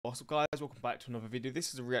What's up guys, welcome back to another video.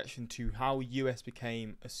 This is a reaction to how US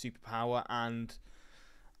became a superpower, and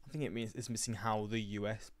I think it's missing how the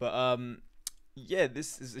US, but yeah,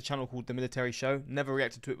 this is a channel called The Military Show. Never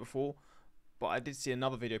reacted to it before, but I did see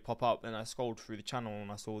another video pop up and I scrolled through the channel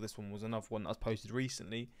and I saw this one was another one that was posted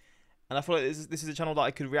recently, and I feel like this is a channel that I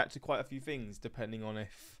could react to quite a few things depending on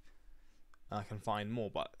if I can find more.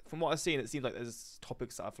 But from what I've seen, it seems like there's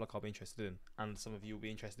topics that I feel like I'll be interested in, and some of you will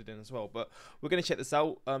be interested in as well. But we're going to check this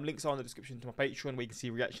out. Links are in the description to my Patreon, where you can see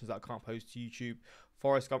reactions that I can't post to YouTube.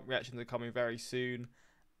 Forrest Gump reactions are coming very soon,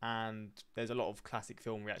 and there's a lot of classic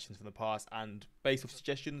film reactions from the past, and based off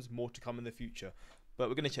suggestions, more to come in the future. But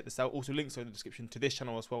we're going to check this out. Also, links are in the description to this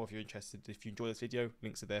channel as well if you're interested. If you enjoy this video,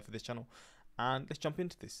 links are there for this channel. And let's jump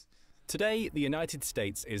into this. Today, the United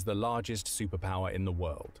States is the largest superpower in the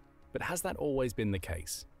world. But has that always been the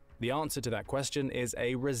case? The answer to that question is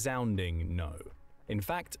a resounding no. In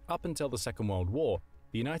fact, up until the Second World War,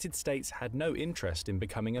 the United States had no interest in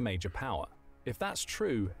becoming a major power. If that's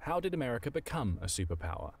true, how did America become a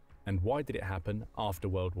superpower? And why did it happen after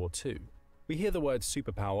World War II? We hear the word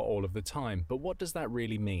superpower all of the time, but what does that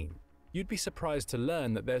really mean? You'd be surprised to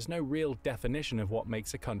learn that there's no real definition of what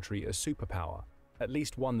makes a country a superpower, at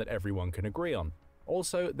least one that everyone can agree on.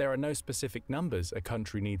 Also, there are no specific numbers a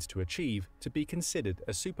country needs to achieve to be considered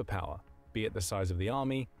a superpower, be it the size of the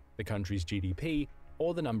army, the country's GDP,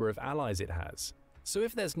 or the number of allies it has. So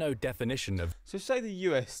if there's no definition of... So say the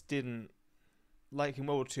US didn't, like in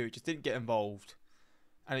World War II, it just didn't get involved,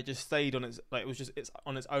 and it just stayed on its, like, it's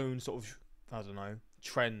on its own sort of, I don't know,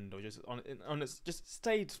 trend, or just on its, just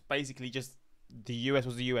stayed basically just the US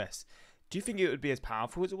was the US. Do you think it would be as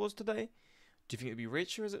powerful as it was today? Do you think it would be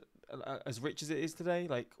richer as rich as it is today?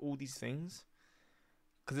 Like, all these things?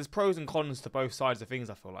 Because there's pros and cons to both sides of things,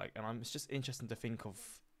 I feel like. And it's just interesting to think of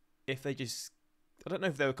if they just... I don't know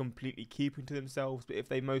if they were completely keeping to themselves, but if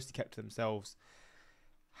they mostly kept to themselves,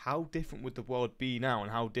 how different would the world be now,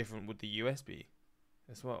 and how different would the US be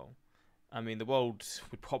as well? I mean, the world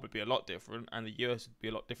would probably be a lot different, and the US would be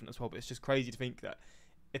a lot different as well. But it's just crazy to think that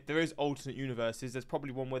if there is alternate universes, there's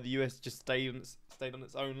probably one where the US just stayed on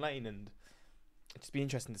its own lane, and it'd just be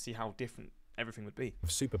interesting to see how different everything would be.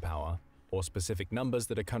 Superpower, or specific numbers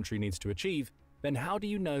that a country needs to achieve, then how do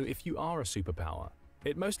you know if you are a superpower?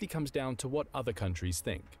 It mostly comes down to what other countries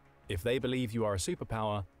think. If they believe you are a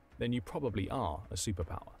superpower, then you probably are a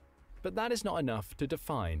superpower. But that is not enough to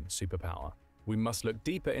define superpower. We must look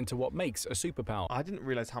deeper into what makes a superpower. I didn't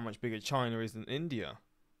realize how much bigger China is than India.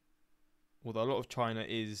 Although a lot of China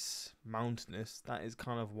is mountainous, that is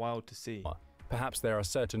kind of wild to see. Perhaps there are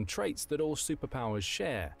certain traits that all superpowers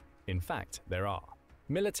share. In fact, there are.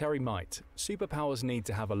 Military might. Superpowers need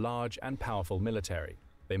to have a large and powerful military.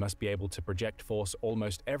 They must be able to project force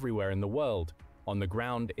almost everywhere in the world, on the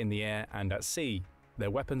ground, in the air, and at sea. Their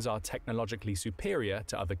weapons are technologically superior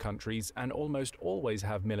to other countries and almost always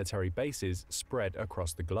have military bases spread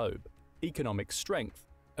across the globe. Economic strength.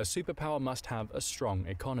 A superpower must have a strong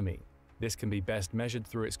economy. This can be best measured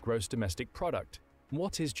through its gross domestic product.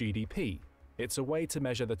 What is GDP? It's a way to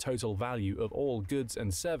measure the total value of all goods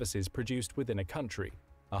and services produced within a country.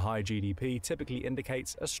 A high GDP typically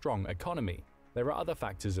indicates a strong economy. There are other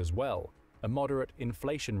factors as well: a moderate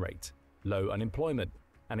inflation rate, low unemployment,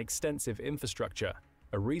 an extensive infrastructure,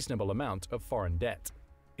 a reasonable amount of foreign debt.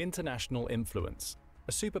 International influence.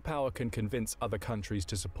 A superpower can convince other countries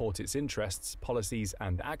to support its interests, policies,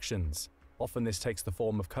 and actions. Often this takes the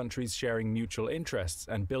form of countries sharing mutual interests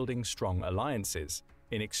and building strong alliances.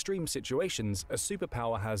 In extreme situations, a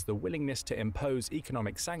superpower has the willingness to impose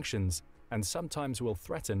economic sanctions and sometimes will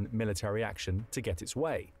threaten military action to get its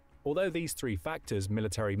way. Although these three factors,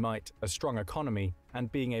 military might, a strong economy,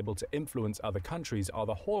 and being able to influence other countries, are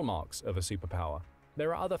the hallmarks of a superpower,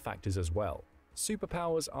 there are other factors as well.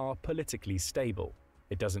 Superpowers are politically stable.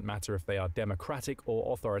 It doesn't matter if they are democratic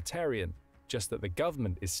or authoritarian, just that the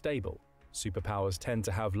government is stable. Superpowers tend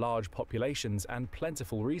to have large populations and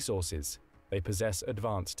plentiful resources. They possess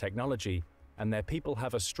advanced technology, and their people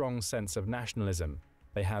have a strong sense of nationalism.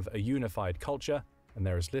 They have a unified culture, and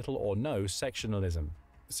there is little or no sectionalism.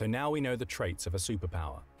 So now we know the traits of a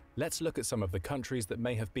superpower. Let's look at some of the countries that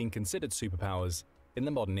may have been considered superpowers in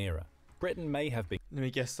the modern era. Britain may have been... Let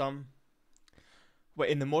me guess some. Wait,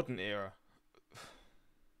 in the modern era?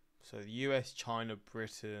 So the US, China,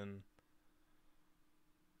 Britain...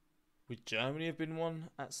 Would Germany have been one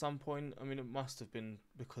at some point? I mean, it must have been,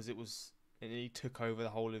 because it took over the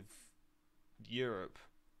whole of Europe,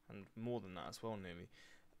 and more than that as well, nearly.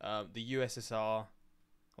 The USSR,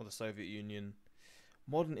 or the Soviet Union.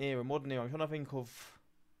 Modern era. I'm trying to think of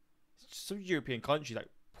some European countries, like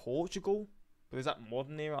Portugal. But is that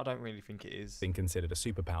modern era? I don't really think it is. Been considered a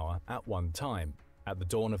superpower at one time. At the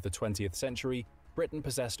dawn of the 20th century, Britain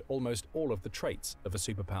possessed almost all of the traits of a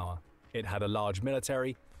superpower. It had a large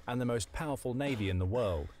military and the most powerful navy in the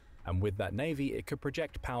world, and with that navy it could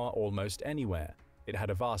project power almost anywhere. It had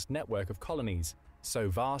a vast network of colonies, so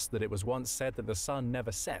vast that it was once said that the sun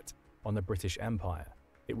never set on the British Empire.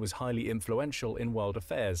 It was highly influential in world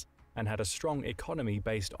affairs and had a strong economy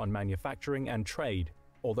based on manufacturing and trade.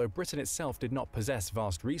 Although Britain itself did not possess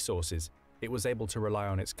vast resources, it was able to rely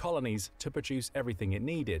on its colonies to produce everything it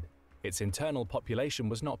needed. Its internal population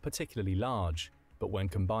was not particularly large, but when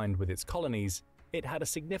combined with its colonies, it had a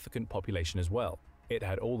significant population as well. It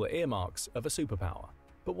had all the earmarks of a superpower.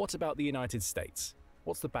 But what about the United States?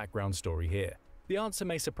 What's the background story here? The answer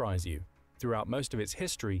may surprise you. Throughout most of its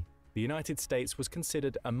history, the United States was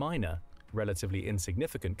considered a minor, relatively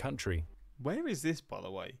insignificant country. Where is this, by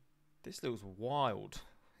the way? This looks wild.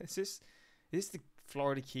 Is this the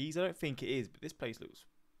Florida Keys? I don't think it is, but this place looks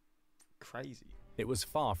crazy. It was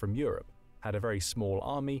far from Europe, had a very small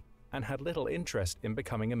army, and had little interest in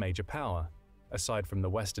becoming a major power. Aside from the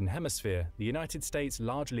Western Hemisphere, the United States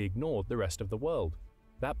largely ignored the rest of the world.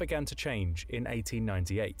 That began to change in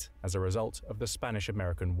 1898 as a result of the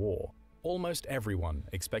Spanish-American War. Almost everyone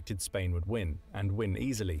expected Spain would win, and win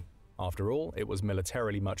easily. After all, it was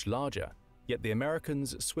militarily much larger. Yet the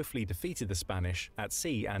Americans swiftly defeated the Spanish at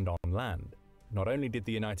sea and on land. Not only did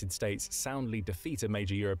the United States soundly defeat a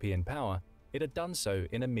major European power, it had done so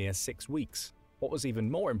in a mere 6 weeks. What was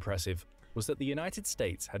even more impressive was that the United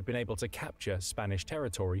States had been able to capture Spanish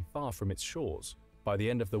territory far from its shores. By the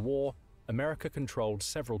end of the war, America controlled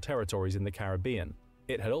several territories in the Caribbean.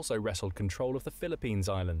 It had also wrestled control of the Philippines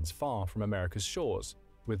Islands far from America's shores.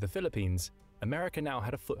 With the Philippines, America now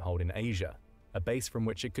had a foothold in Asia, a base from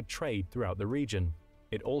which it could trade throughout the region.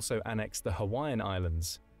 It also annexed the Hawaiian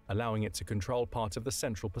Islands, allowing it to control part of the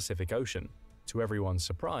Central Pacific Ocean. To everyone's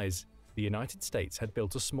surprise, the United States had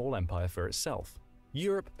built a small empire for itself.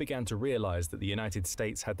 Europe began to realize that the United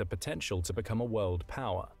States had the potential to become a world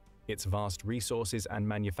power. Its vast resources and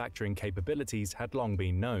manufacturing capabilities had long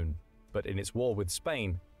been known, but in its war with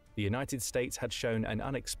Spain, the United States had shown an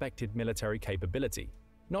unexpected military capability.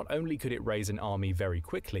 Not only could it raise an army very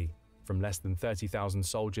quickly, from less than 30,000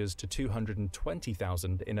 soldiers to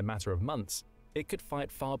 220,000 in a matter of months, it could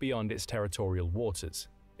fight far beyond its territorial waters.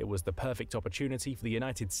 It was the perfect opportunity for the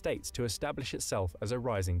United States to establish itself as a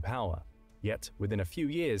rising power. Yet, within a few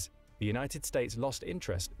years, the United States lost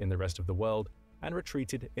interest in the rest of the world and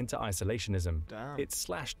retreated into isolationism. Damn. It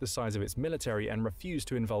slashed the size of its military and refused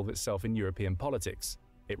to involve itself in European politics.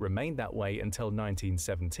 It remained that way until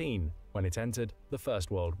 1917, when it entered the First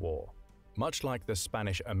World War. Much like the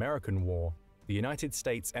Spanish-American War, the United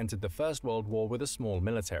States entered the First World War with a small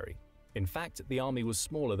military. In fact, the army was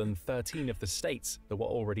smaller than 13 of the states that were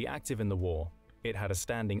already active in the war. It had a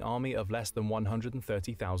standing army of less than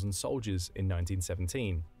 130,000 soldiers in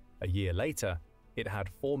 1917. A year later, it had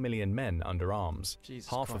 4 million men under arms,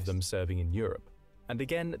 half of them serving in Europe. And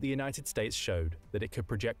again, the United States showed that it could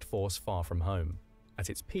project force far from home. At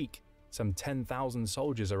its peak, some 10,000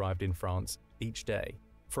 soldiers arrived in France each day.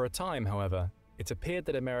 For a time, however, it appeared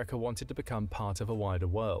that America wanted to become part of a wider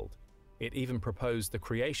world. It even proposed the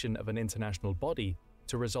creation of an international body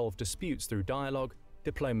to resolve disputes through dialogue,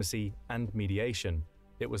 diplomacy, and mediation.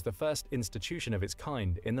 It was the first institution of its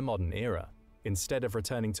kind in the modern era. Instead of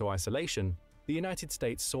returning to isolation, the United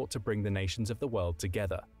States sought to bring the nations of the world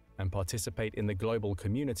together and participate in the global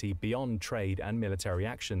community beyond trade and military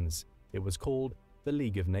actions. It was called the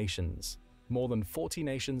League of Nations. More than 40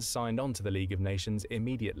 nations signed on to the League of Nations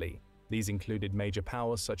immediately. These included major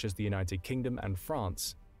powers such as the United Kingdom and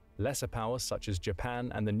France, lesser powers such as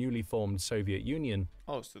Japan and the newly formed Soviet Union.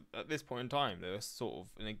 Oh, so at this point in time, there was sort of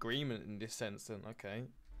an agreement in this sense then, okay.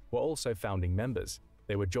 Were also founding members.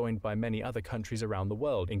 They were joined by many other countries around the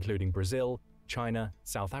world, including Brazil, China,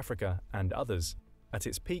 South Africa, and others. At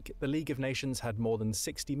its peak, the League of Nations had more than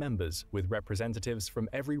 60 members, with representatives from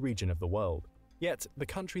every region of the world. Yet, the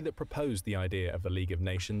country that proposed the idea of the League of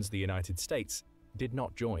Nations, the United States, did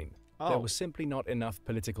not join. There was simply not enough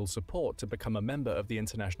political support to become a member of the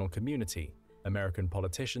international community. American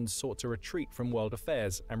politicians sought to retreat from world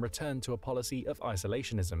affairs and return to a policy of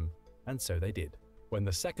isolationism, and so they did. When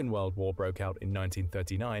the Second World War broke out in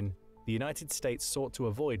 1939, the United States sought to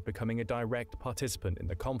avoid becoming a direct participant in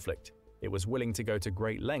the conflict. It was willing to go to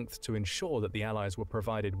great lengths to ensure that the Allies were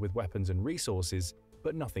provided with weapons and resources,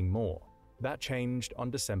 but nothing more. That changed on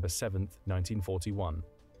December 7, 1941,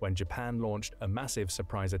 when Japan launched a massive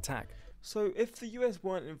surprise attack. So if the US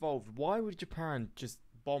weren't involved, why would Japan just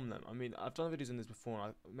bomb them? I mean, I've done videos on this before,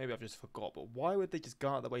 and maybe I've just forgot, but why would they just go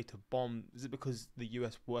out of their way to bomb? Is it because the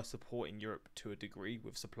US were supporting Europe to a degree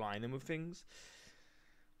with supplying them with things?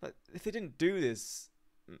 Like, if they didn't do this,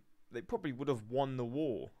 they probably would have won the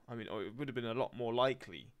war. I mean, or it would have been a lot more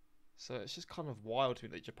likely. So it's just kind of wild to me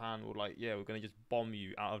that Japan were like, yeah, we're going to just bomb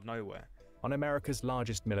you out of nowhere. On America's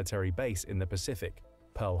largest military base in the Pacific,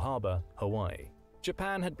 Pearl Harbor, Hawaii.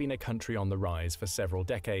 Japan had been a country on the rise for several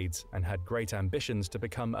decades and had great ambitions to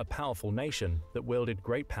become a powerful nation that wielded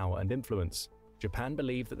great power and influence. Japan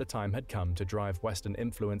believed that the time had come to drive Western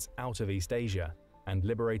influence out of East Asia and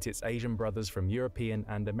liberate its Asian brothers from European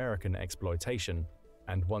and American exploitation.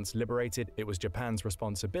 And once liberated, it was Japan's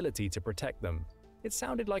responsibility to protect them. It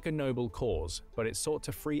sounded like a noble cause, but it sought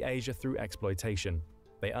to free Asia through exploitation.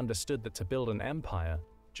 They understood that to build an empire,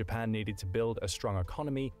 Japan needed to build a strong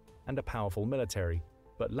economy and a powerful military,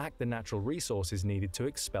 but lacked the natural resources needed to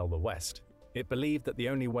expel the West. It believed that the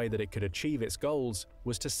only way that it could achieve its goals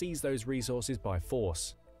was to seize those resources by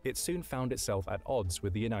force. It soon found itself at odds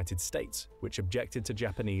with the United States, which objected to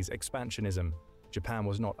Japanese expansionism. Japan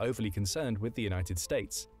was not overly concerned with the United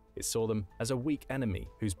States. It saw them as a weak enemy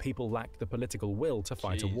whose people lacked the political will to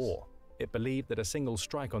fight a war. It believed that a single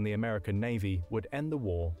strike on the American Navy would end the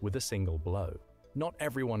war with a single blow. Not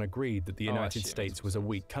everyone agreed that the United States was a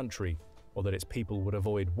weak country, or that its people would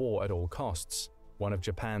avoid war at all costs. One of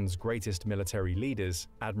Japan's greatest military leaders,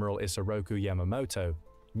 Admiral Isoroku Yamamoto,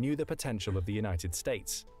 knew the potential of the United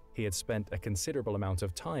States. He had spent a considerable amount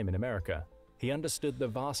of time in America. He understood the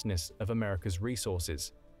vastness of America's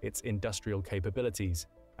resources, its industrial capabilities,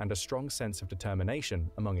 and a strong sense of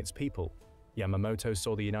determination among its people. Yamamoto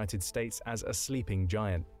saw the United States as a sleeping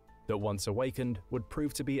giant that once awakened would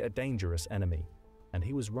prove to be a dangerous enemy. And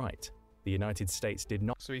he was right. The United States did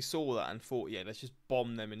not. So he saw that and thought, yeah, let's just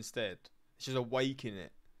bomb them instead. Let's just awaken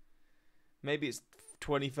it. Maybe it's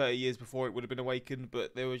 20, 30 years before it would have been awakened,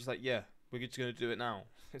 but they were just like, yeah, we're just going to do it now.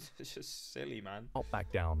 It's just silly, man. Not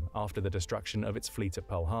back down after the destruction of its fleet at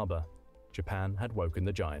Pearl Harbor. Japan had woken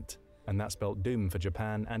the giant, and that spelt doom for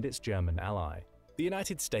Japan and its German ally. The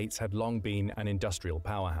United States had long been an industrial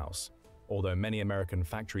powerhouse. Although many American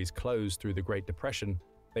factories closed through the Great Depression,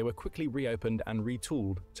 they were quickly reopened and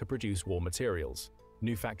retooled to produce war materials.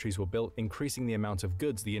 New factories were built, increasing the amount of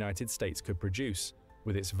goods the United States could produce.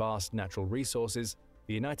 With its vast natural resources,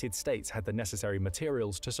 the United States had the necessary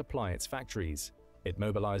materials to supply its factories. It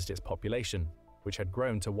mobilized its population, which had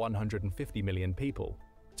grown to 150 million people,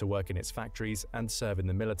 to work in its factories and serve in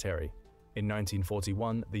the military. In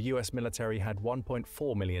 1941, the US military had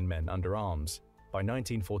 1.4 million men under arms. By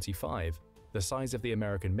 1945, the size of the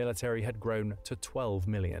American military had grown to 12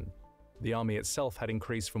 million. The army itself had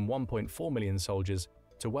increased from 1.4 million soldiers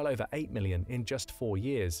to well over 8 million in just 4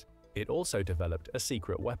 years. It also developed a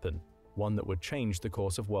secret weapon, one that would change the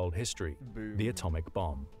course of world history, the atomic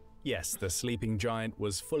bomb. Yes, the sleeping giant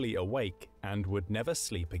was fully awake and would never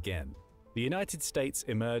sleep again. The United States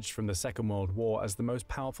emerged from the Second World War as the most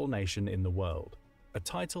powerful nation in the world, a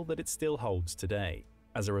title that it still holds today.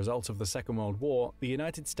 As a result of the Second World War, the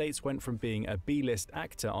United States went from being a B-list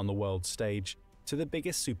actor on the world stage to the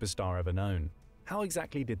biggest superstar ever known. How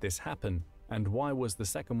exactly did this happen, and why was the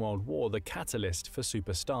Second World War the catalyst for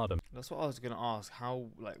superstardom? That's what I was going to ask. How,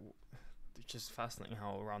 it's just fascinating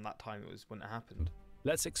how around that time it was when it happened.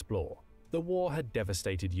 Let's explore. The war had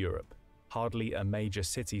devastated Europe. Hardly a major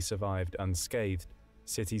city survived unscathed.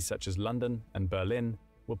 Cities such as London and Berlin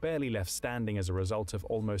were barely left standing as a result of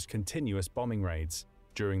almost continuous bombing raids.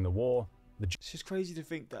 During the war, It's just crazy to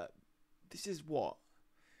think that this is what,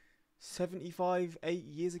 75, 8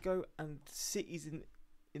 years ago, and cities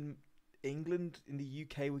in England, in the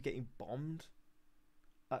UK, were getting bombed.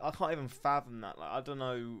 I can't even fathom that. I don't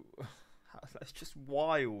know. That's just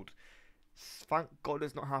wild. Thank God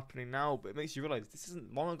it's not happening now, but it makes you realise this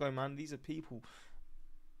isn't long ago, man. These are people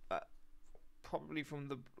probably from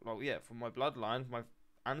from my bloodline, from my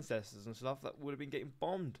ancestors and stuff, that would have been getting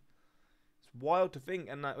bombed. It's wild to think,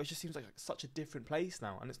 and it just seems like such a different place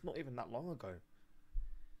now, and it's not even that long ago.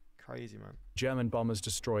 Crazy, man. German bombers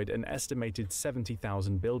destroyed an estimated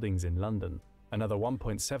 70,000 buildings in London. Another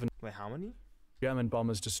 1.7. Wait, how many? German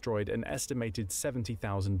bombers destroyed an estimated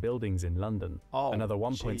 70,000 buildings in London. Another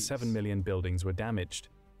 1.7 million buildings were damaged.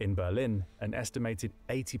 In Berlin, an estimated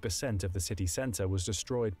 80% of the city centre was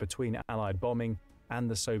destroyed between Allied bombing and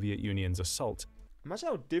the Soviet Union's assault. Imagine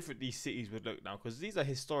how different these cities would look now, because these are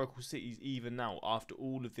historical cities even now, after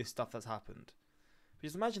all of this stuff that's happened. But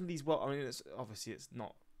just imagine these obviously it's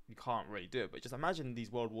not, you can't really do it, but just imagine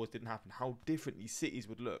these world wars didn't happen, how different these cities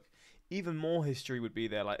would look. Even more history would be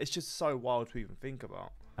there. It's just so wild to even think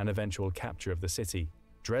about. An eventual capture of the city.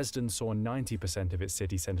 Dresden saw 90% of its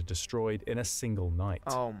city centre destroyed in a single night.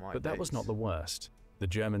 Oh my But that was days. not the worst. The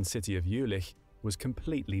German city of Jülich was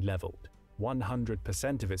completely leveled.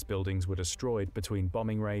 100% of its buildings were destroyed between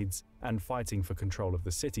bombing raids and fighting for control of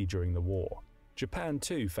the city during the war. Japan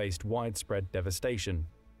too faced widespread devastation.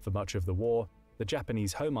 For much of the war, the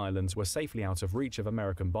Japanese home islands were safely out of reach of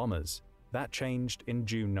American bombers. That changed in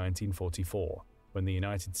June 1944, when the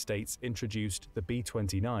United States introduced the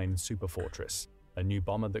B-29 Superfortress, a new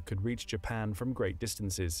bomber that could reach Japan from great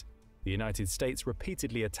distances. The United States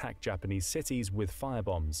repeatedly attacked Japanese cities with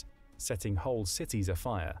firebombs, setting whole cities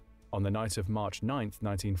afire. On the night of March 9,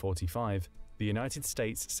 1945, the United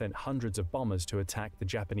States sent hundreds of bombers to attack the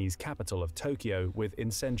Japanese capital of Tokyo with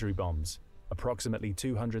incendiary bombs. Approximately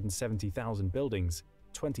 270,000 buildings,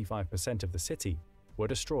 25% of the city, were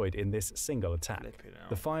destroyed in this single attack.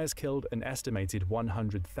 The fires killed an estimated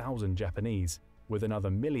 100,000 Japanese, with another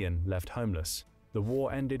million left homeless. The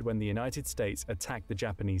war ended when the United States attacked the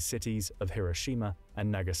Japanese cities of Hiroshima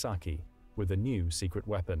and Nagasaki with a new secret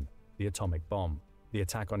weapon, the atomic bomb. The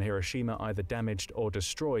attack on Hiroshima either damaged or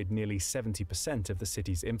destroyed nearly 70% of the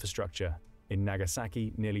city's infrastructure. In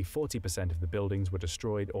Nagasaki, nearly 40% of the buildings were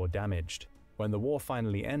destroyed or damaged. When the war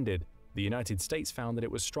finally ended, the United States found that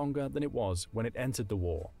it was stronger than it was when it entered the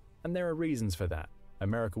war. And there are reasons for that.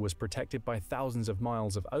 America was protected by thousands of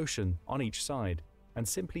miles of ocean on each side, and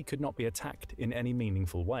simply could not be attacked in any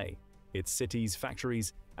meaningful way. Its cities,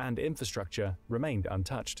 factories, and infrastructure remained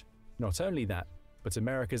untouched. Not only that, but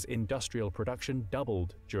America's industrial production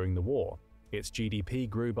doubled during the war. Its GDP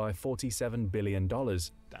grew by $47 billion,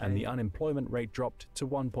 and the unemployment rate dropped to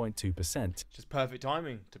 1.2%. Just perfect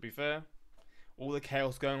timing, to be fair. All the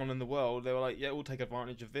chaos going on in the world, they were like, yeah, we'll take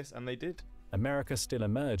advantage of this, and they did. America still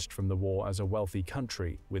emerged from the war as a wealthy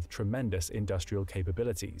country with tremendous industrial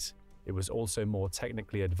capabilities. It was also more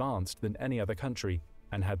technically advanced than any other country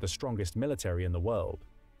and had the strongest military in the world.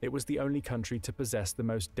 It was the only country to possess the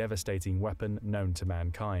most devastating weapon known to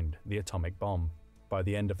mankind, the atomic bomb. By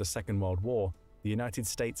the end of the Second World War, the United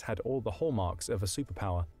States had all the hallmarks of a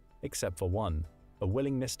superpower, except for one: a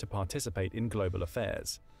willingness to participate in global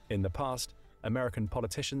affairs. In the past, American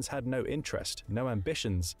politicians had no interest, no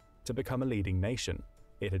ambitions to become a leading nation.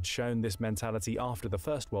 It had shown this mentality after the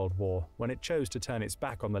First World War, when it chose to turn its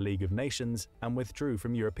back on the League of Nations and withdrew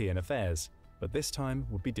from European affairs. But this time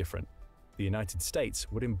would be different. The United States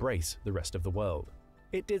would embrace the rest of the world.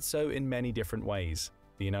 It did so in many different ways.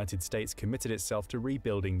 The United States committed itself to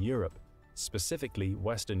rebuilding Europe, specifically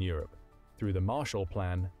Western Europe. Through the Marshall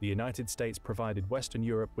Plan, the United States provided Western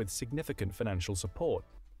Europe with significant financial support.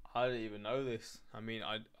 I didn't even know this. I mean,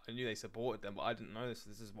 I knew they supported them, but I didn't know this.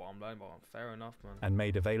 This is what I'm learning about. Fair enough, man. And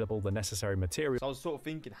made available the necessary materials. So I was sort of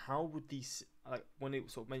thinking, how would these, like, when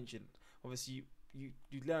it sort of mentioned, obviously you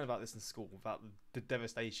learn about this in school, about the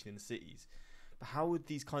devastation in the cities, but how would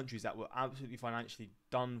these countries that were absolutely financially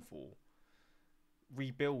done for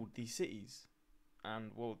rebuild these cities?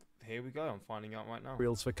 And well, here we go. I'm finding out right now.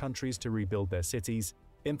 Materials for countries to rebuild their cities,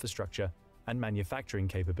 infrastructure, and manufacturing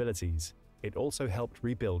capabilities. It also helped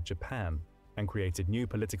rebuild Japan and created new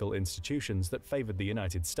political institutions that favored the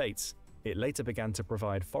United States. It later began to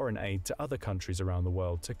provide foreign aid to other countries around the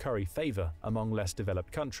world to curry favor among less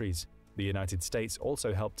developed countries. The United States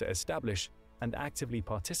also helped to establish and actively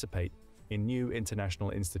participate in new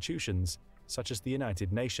international institutions such as the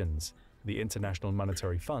United Nations, the International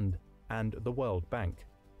Monetary Fund, and the World Bank,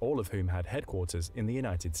 all of whom had headquarters in the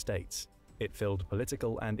United States. It filled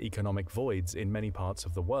political and economic voids in many parts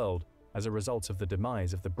of the world as a result of the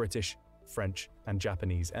demise of the British, French, and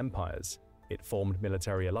Japanese empires. It formed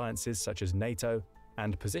military alliances such as NATO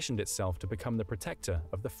and positioned itself to become the protector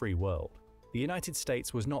of the free world. The United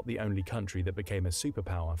States was not the only country that became a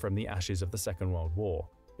superpower from the ashes of the Second World War.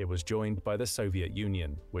 It was joined by the Soviet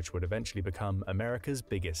Union, which would eventually become America's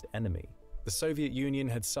biggest enemy. The Soviet Union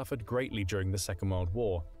had suffered greatly during the Second World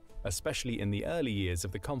War, especially in the early years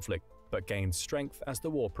of the conflict, but gained strength as the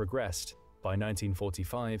war progressed. By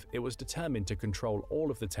 1945, it was determined to control all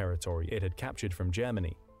of the territory it had captured from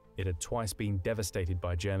Germany. It had twice been devastated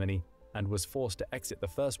by Germany and was forced to exit the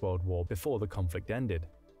First World War before the conflict ended.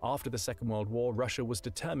 After the Second World War, Russia was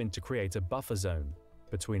determined to create a buffer zone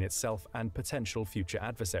between itself and potential future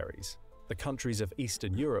adversaries. The countries of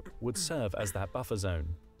Eastern Europe would serve as that buffer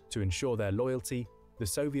zone. To ensure their loyalty, the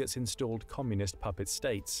Soviets installed communist puppet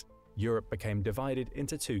states. Europe became divided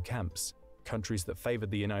into two camps: countries that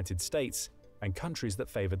favored the United States and countries that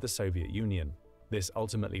favored the Soviet Union. This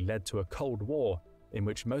ultimately led to a Cold War in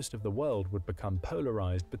which most of the world would become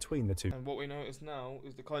polarized between the two. And what we notice now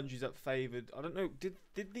is the countries that favoured, I don't know,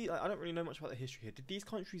 I don't really know much about the history here. Did these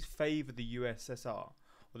countries favour the USSR,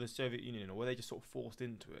 or the Soviet Union, or were they just sort of forced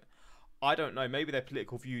into it? I don't know. Maybe their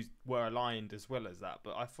political views were aligned as well as that,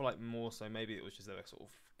 but I feel like more so maybe it was just they were sort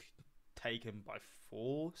of taken by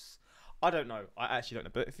force. I don't know. I actually don't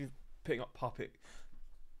know. But if you're putting up puppet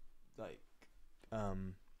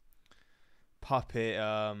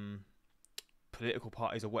political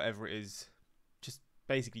parties or whatever it is, just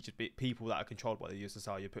basically just be people that are controlled by the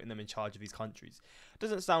USSR, you're putting them in charge of these countries. It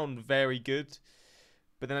doesn't sound very good,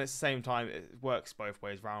 but then at the same time it works both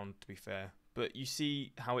ways round, to be fair. But you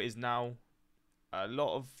see how it is now. A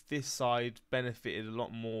lot of this side benefited a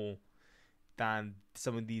lot more than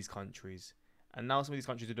some of these countries, and now some of these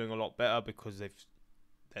countries are doing a lot better because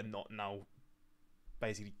they're not now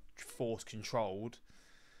basically force controlled,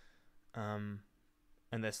 and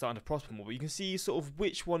they're starting to prosper more. But you can see sort of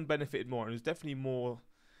which one benefited more, and it was definitely more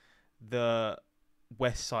the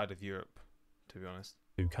west side of Europe, to be honest.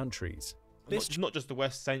 Two countries. Not just the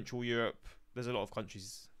West Central Europe. There's a lot of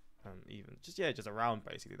countries. Even just around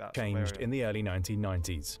basically that changed in the early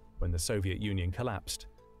 1990s when the Soviet Union collapsed.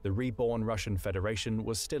 The reborn Russian Federation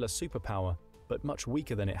was still a superpower, but much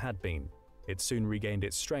weaker than it had been. It soon regained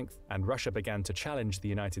its strength, and Russia began to challenge the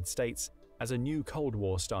United States as a new Cold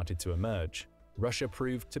War started to emerge. Russia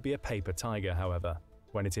proved to be a paper tiger, however.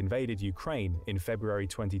 When it invaded Ukraine in February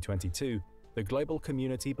 2022, the global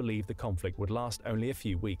community believed the conflict would last only a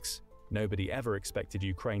few weeks. Nobody ever expected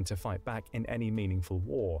Ukraine to fight back in any meaningful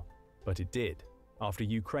war, but it did. After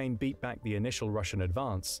Ukraine beat back the initial Russian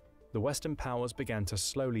advance, the Western powers began to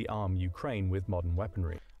slowly arm Ukraine with modern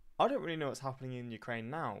weaponry. I don't really know what's happening in Ukraine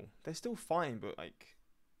now. They're still fighting, but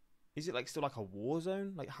is it still like a war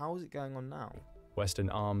zone? How is it going on now? Western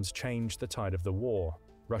arms changed the tide of the war.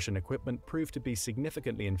 Russian equipment proved to be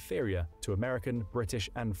significantly inferior to American, British,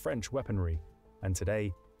 and French weaponry, and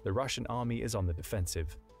today, the Russian army is on the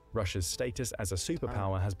defensive. Russia's status as a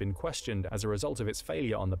superpower has been questioned as a result of its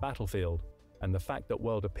failure on the battlefield, and the fact that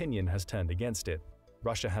world opinion has turned against it.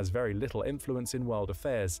 Russia has very little influence in world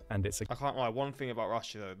affairs, and its I can't lie, one thing about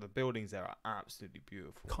Russia though, the buildings there are absolutely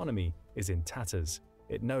beautiful. Economy is in tatters.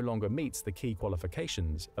 It no longer meets the key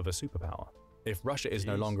qualifications of a superpower. If Russia is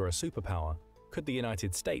no longer a superpower, could the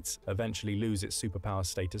United States eventually lose its superpower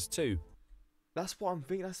status too? That's what I'm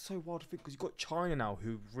thinking. That's so wild to think, because you've got China now,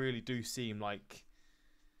 who really do seem like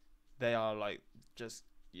they are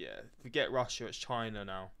forget Russia, it's China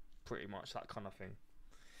now, pretty much, that kind of thing.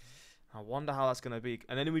 I wonder how that's going to be.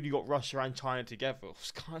 And then when you got Russia and China together,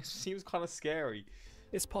 it seems kind of scary.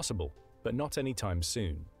 It's possible, but not anytime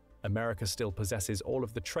soon. America still possesses all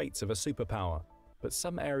of the traits of a superpower, but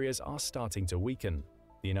some areas are starting to weaken.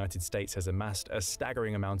 The United States has amassed a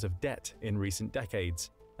staggering amount of debt in recent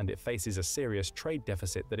decades, and it faces a serious trade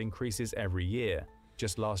deficit that increases every year.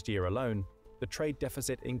 Just last year alone, the trade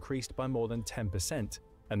deficit increased by more than 10%,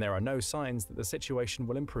 and there are no signs that the situation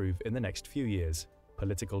will improve in the next few years.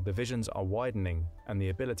 Political divisions are widening, and the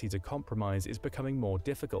ability to compromise is becoming more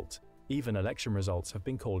difficult. Even election results have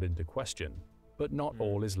been called into question. But not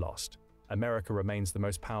all is lost. America remains the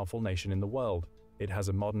most powerful nation in the world. It has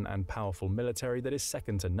a modern and powerful military that is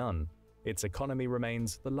second to none. Its economy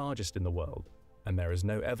remains the largest in the world, and there is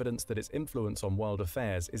no evidence that its influence on world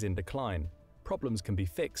affairs is in decline. Problems can be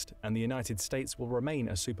fixed, and the United States will remain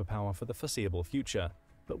a superpower for the foreseeable future.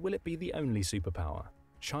 But will it be the only superpower?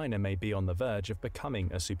 China may be on the verge of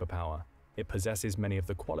becoming a superpower. It possesses many of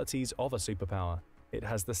the qualities of a superpower. It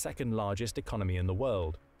has the second largest economy in the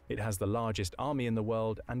world. It has the largest army in the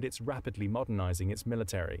world, and it's rapidly modernizing its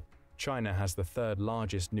military. China has the third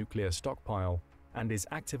largest nuclear stockpile and is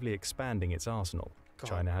actively expanding its arsenal.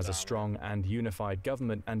 China has a strong and unified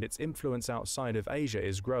government, and its influence outside of Asia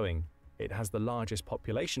is growing. It has the largest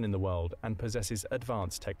population in the world and possesses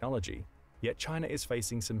advanced technology. Yet China is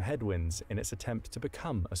facing some headwinds in its attempt to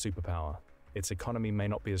become a superpower. Its economy may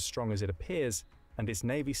not be as strong as it appears, and its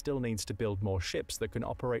navy still needs to build more ships that can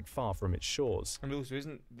operate far from its shores. And also,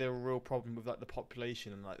 isn't there a real problem with the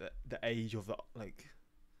population and the age of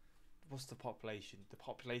what's the population? The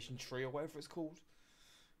population tree or whatever it's called?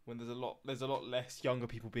 When there's a lot less younger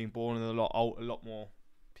people being born, and a lot more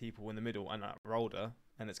people in the middle and are older,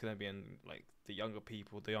 and it's going to be in the younger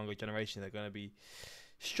people, the younger generation, they're going to be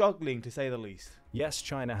struggling, to say the least. Yes,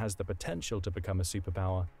 China has the potential to become a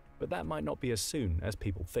superpower, but that might not be as soon as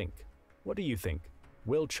people think. What do you think?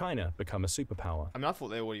 Will China become a superpower? I mean, I thought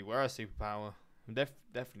they already were a superpower.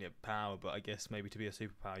 Definitely a power, but I guess maybe to be a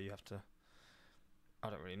superpower you have to...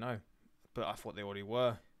 I don't really know. But I thought they already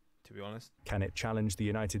were, to be honest. Can it challenge the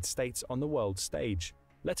United States on the world stage?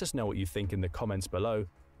 Let us know what you think in the comments below.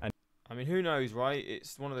 And I mean, who knows, right?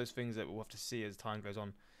 It's one of those things that we'll have to see as time goes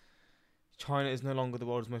on. China is no longer the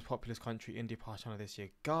world's most populous country. India passed China this year.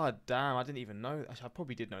 God damn, I didn't even know. Actually, I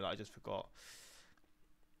probably did know that. I just forgot.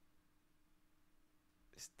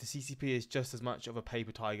 The CCP is just as much of a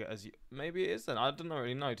paper tiger as you. Maybe it isn't. I don't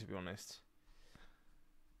really know, to be honest.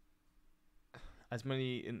 As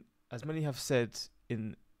many have said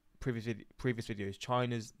in previous videos,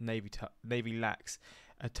 China's navy lacks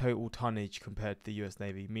a total tonnage compared to the US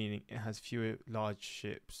Navy, meaning it has fewer large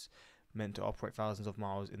ships meant to operate thousands of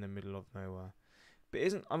miles in the middle of nowhere. But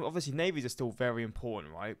obviously navies are still very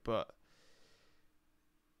important, right? But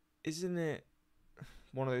isn't it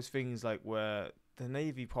one of those things like where the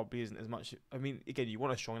navy probably isn't as much? I mean, again, you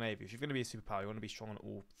want a strong navy. If you're going to be a superpower, you want to be strong on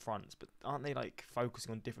all fronts. But aren't they like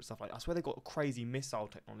focusing on different stuff? Like I swear they've got crazy missile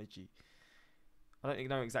technology. I don't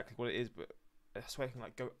know exactly what it is, but I swear it can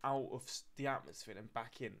like go out of the atmosphere and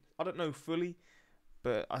back in. I don't know fully,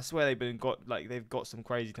 but I swear they've got some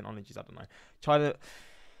crazy technologies. I don't know.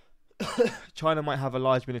 China might have a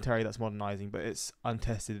large military that's modernizing, but it's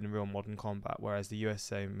untested in real modern combat, whereas the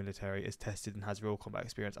USA military is tested and has real combat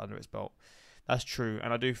experience under its belt. That's true,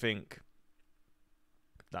 and I do think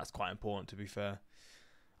that's quite important, to be fair.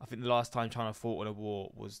 I think the last time China fought in a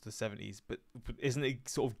war was the 70s, but isn't it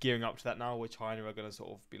sort of gearing up to that now, where China are going to sort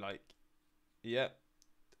of be like, yeah,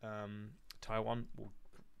 Taiwan will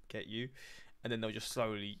get you, and then they'll just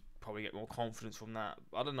slowly probably get more confidence from that.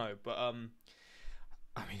 I don't know, but I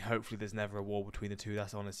mean, hopefully there's never a war between the two.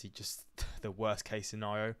 That's honestly just the worst case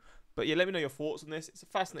scenario. But yeah, let me know your thoughts on this. It's a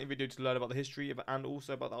fascinating video to learn about the history and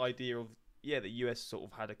also about the idea of, yeah, the US sort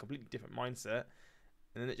of had a completely different mindset,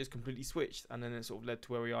 and then it just completely switched, and then it sort of led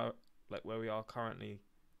to where we are currently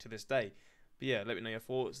to this day. But yeah, let me know your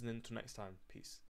thoughts, and then until next time, peace.